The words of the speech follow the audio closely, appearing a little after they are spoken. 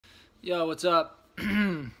Yo, what's up?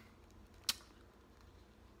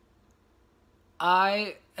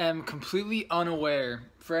 I am completely unaware,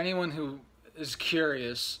 for anyone who is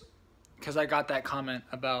curious, because I got that comment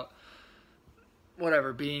about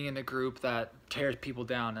whatever, being in a group that tears people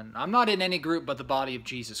down, and I'm not in any group but the body of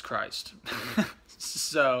Jesus Christ.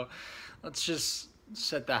 So, let's just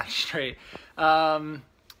set that straight. But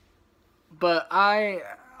I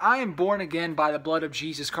am born again by the blood of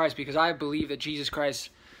Jesus Christ because I believe that Jesus Christ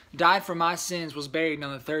died for my sins, was buried, and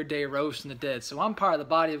on the third day rose from the dead. So I'm part of the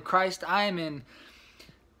body of Christ. I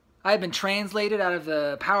have been translated out of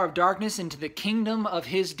the power of darkness into the kingdom of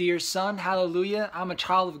his dear Son. Hallelujah. I'm a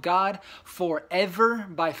child of God forever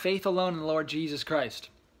by faith alone in the Lord Jesus Christ.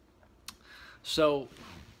 So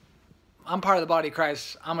I'm part of the body of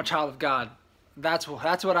Christ. I'm a child of God. That's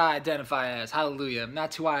what I identify as. Hallelujah. And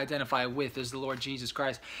that's who I identify with, is the Lord Jesus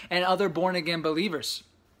Christ. And other born-again believers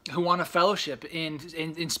who want to fellowship in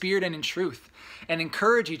spirit and in truth, and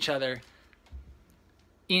encourage each other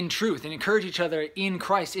in truth, and encourage each other in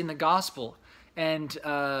Christ, in the gospel, and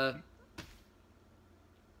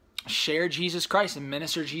share Jesus Christ and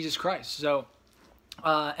minister Jesus Christ. So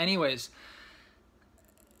anyways,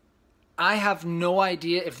 I have no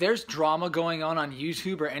idea if there's drama going on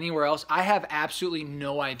YouTube or anywhere else. I have absolutely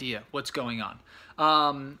no idea what's going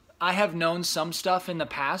on. I have known some stuff in the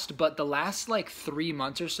past, but the last like 3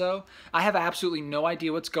 months or so, I have absolutely no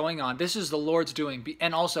idea what's going on. This is the Lord's doing.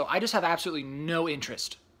 And also, I just have absolutely no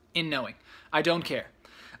interest in knowing. I don't care.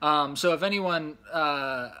 So if anyone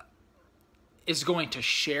is going to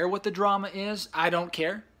share what the drama is, I don't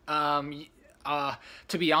care.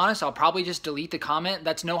 To be honest, I'll probably just delete the comment.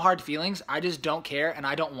 That's no hard feelings. I just don't care, and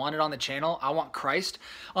I don't want it on the channel. I want Christ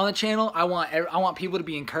on the channel. I want people to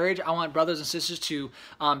be encouraged. I want brothers and sisters to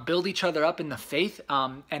build each other up in the faith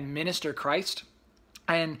and minister Christ.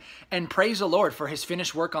 And praise the Lord for his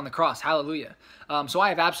finished work on the cross. Hallelujah. So I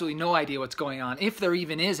have absolutely no idea what's going on, if there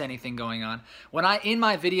even is anything going on. In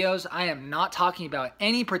my videos, I am not talking about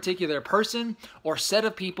any particular person or set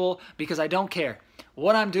of people, because I don't care.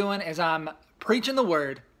 What I'm doing is I'm preaching the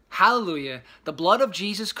word, hallelujah, the blood of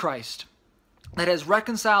Jesus Christ that has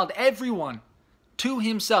reconciled everyone to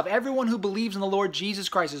himself. Everyone who believes in the Lord Jesus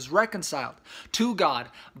Christ is reconciled to God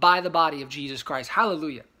by the body of Jesus Christ.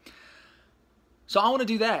 Hallelujah. So I want to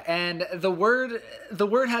do that, and the word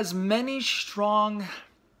has many strong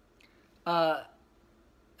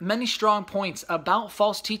points about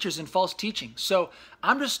false teachers and false teaching. So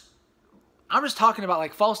I'm just talking about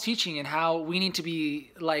like false teaching and how we need to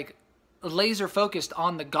be like laser focused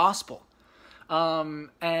on the gospel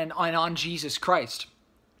and on Jesus Christ.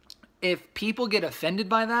 If people get offended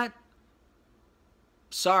by that,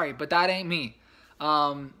 sorry, but that ain't me.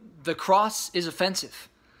 The cross is offensive.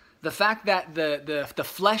 The fact that the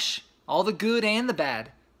flesh, all the good and the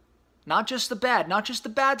bad, not just the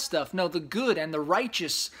bad stuff, no, the good and the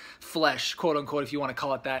righteous flesh, quote unquote, if you want to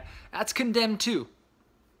call it that, that's condemned too.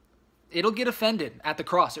 It'll get offended at the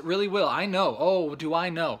cross. It really will. I know. Oh, do I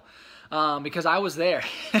know? Because I was there.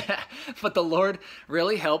 But the Lord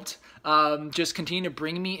really helped just continue to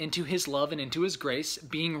bring me into his love and into his grace,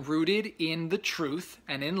 being rooted in the truth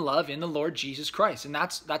and in love in the Lord Jesus Christ. And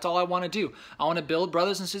that's all I want to do. I want to build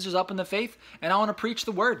brothers and sisters up in the faith, and I want to preach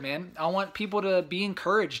the word, man. I want people to be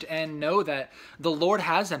encouraged and know that the Lord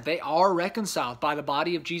has them. They are reconciled by the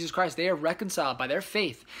body of Jesus Christ. They are reconciled by their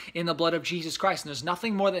faith in the blood of Jesus Christ. And there's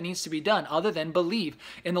nothing more that needs to be done other than believe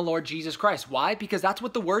in the Lord Jesus Christ. Why? Because that's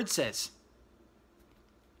what the word says.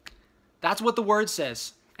 That's what the word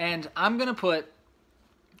says. And I'm gonna put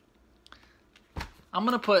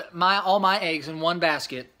all my eggs in one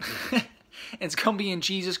basket. It's gonna be in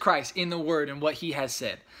Jesus Christ, in the word, and what he has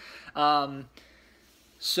said. There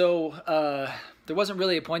wasn't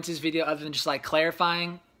really a point to this video other than just like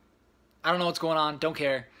clarifying. I don't know what's going on, don't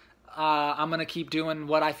care. I'm gonna keep doing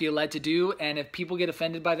what I feel led to do, and if people get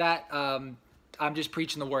offended by that, I'm just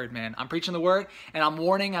preaching the word, man. I'm preaching the word, and I'm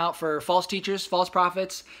warning out for false teachers, false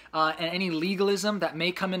prophets, and any legalism that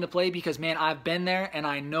may come into play, because, man, I've been there, and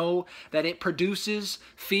I know that it produces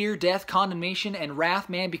fear, death, condemnation, and wrath,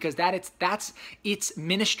 man, because that's its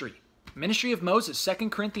ministry. Ministry of Moses, 2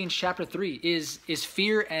 Corinthians chapter 3, is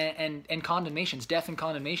fear and condemnations, death and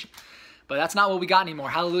condemnation. But that's not what we got anymore.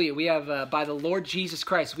 Hallelujah. We have, by the Lord Jesus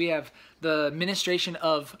Christ, we have the ministration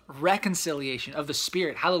of reconciliation of the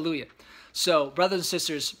Spirit. Hallelujah. So, brothers and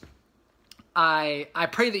sisters, I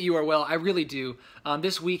pray that you are well. I really do.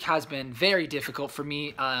 This week has been very difficult for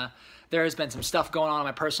me. There has been some stuff going on in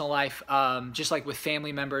my personal life, just like with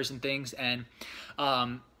family members and things. And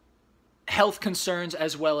health concerns,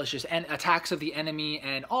 as well as just attacks of the enemy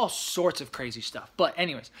and all sorts of crazy stuff. But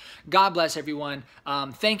anyways, God bless everyone.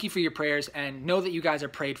 Thank you for your prayers, and know that you guys are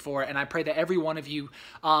prayed for. And I pray that every one of you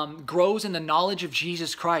grows in the knowledge of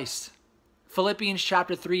Jesus Christ. Philippians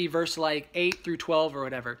chapter 3, verse like 8 through 12 or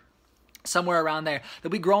whatever. Somewhere around there,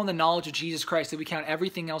 that we grow in the knowledge of Jesus Christ, that we count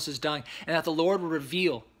everything else as done, and that the Lord would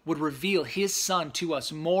reveal his Son to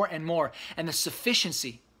us more and more, and the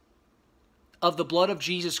sufficiency of the blood of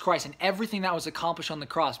Jesus Christ and everything that was accomplished on the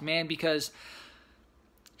cross, man, because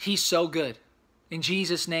he's so good. In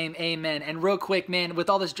Jesus' name, amen. And real quick, man, with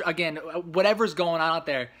all this, again, whatever's going on out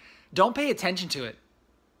there, don't pay attention to it.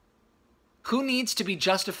 Who needs to be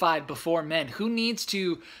justified before men? Who needs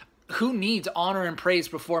honor and praise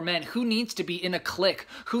before men? Who needs to be in a clique?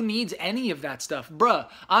 Who needs any of that stuff? Bruh,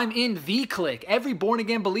 I'm in the clique. Every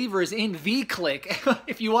born-again believer is in the clique.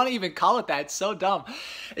 If you want to even call it that, it's so dumb.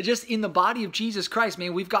 It's just in the body of Jesus Christ,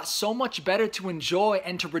 man, we've got so much better to enjoy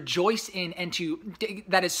and to rejoice in, and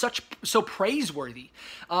that is so praiseworthy.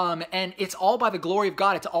 And it's all by the glory of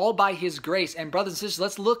God. It's all by his grace. And brothers and sisters,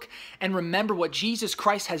 let's look and remember what Jesus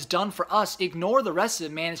Christ has done for us. Ignore the rest of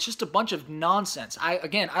it, man. It's just a bunch of nonsense. I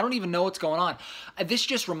don't even know what's going on. This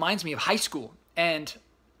just reminds me of high school, and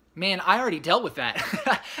man, I already dealt with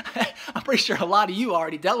that. I'm pretty sure a lot of you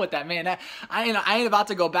already dealt with that, man. I ain't about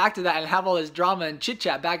to go back to that and have all this drama and chit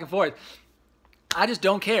chat back and forth. I just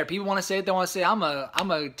don't care. People want to say what they want to say. I'm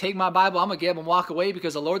gonna take my Bible, I'm gonna get up and walk away,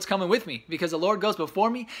 because the Lord's coming with me, because the Lord goes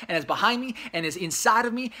before me and is behind me and is inside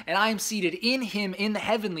of me, and I am seated in him in the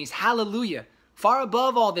heavenlies. Hallelujah. Far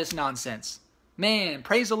above all this nonsense. Man,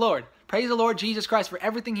 praise the Lord. Praise the Lord Jesus Christ for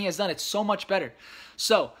everything he has done. It's so much better.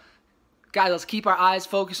 So, guys, let's keep our eyes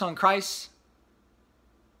focused on Christ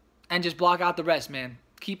and just block out the rest, man.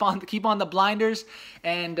 Keep on the blinders,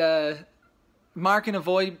 and mark and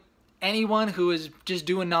avoid anyone who is just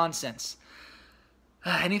doing nonsense.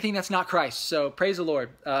 Anything that's not Christ. So, praise the Lord.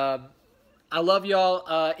 I love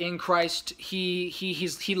y'all in Christ.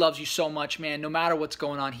 He loves you so much, man. No matter what's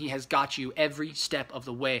going on, he has got you every step of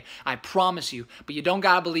the way. I promise you. But you don't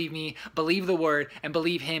gotta believe me. Believe the word and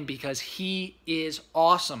believe him, because he is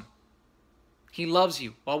awesome. He loves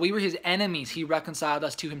you. While we were his enemies, he reconciled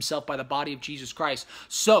us to himself by the body of Jesus Christ.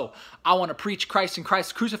 So I want to preach Christ and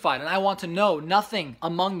Christ crucified, and I want to know nothing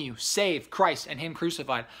among you save Christ and him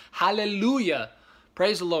crucified. Hallelujah.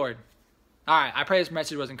 Praise the Lord. All right, I pray this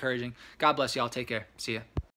message was encouraging. God bless y'all. Take care. See ya.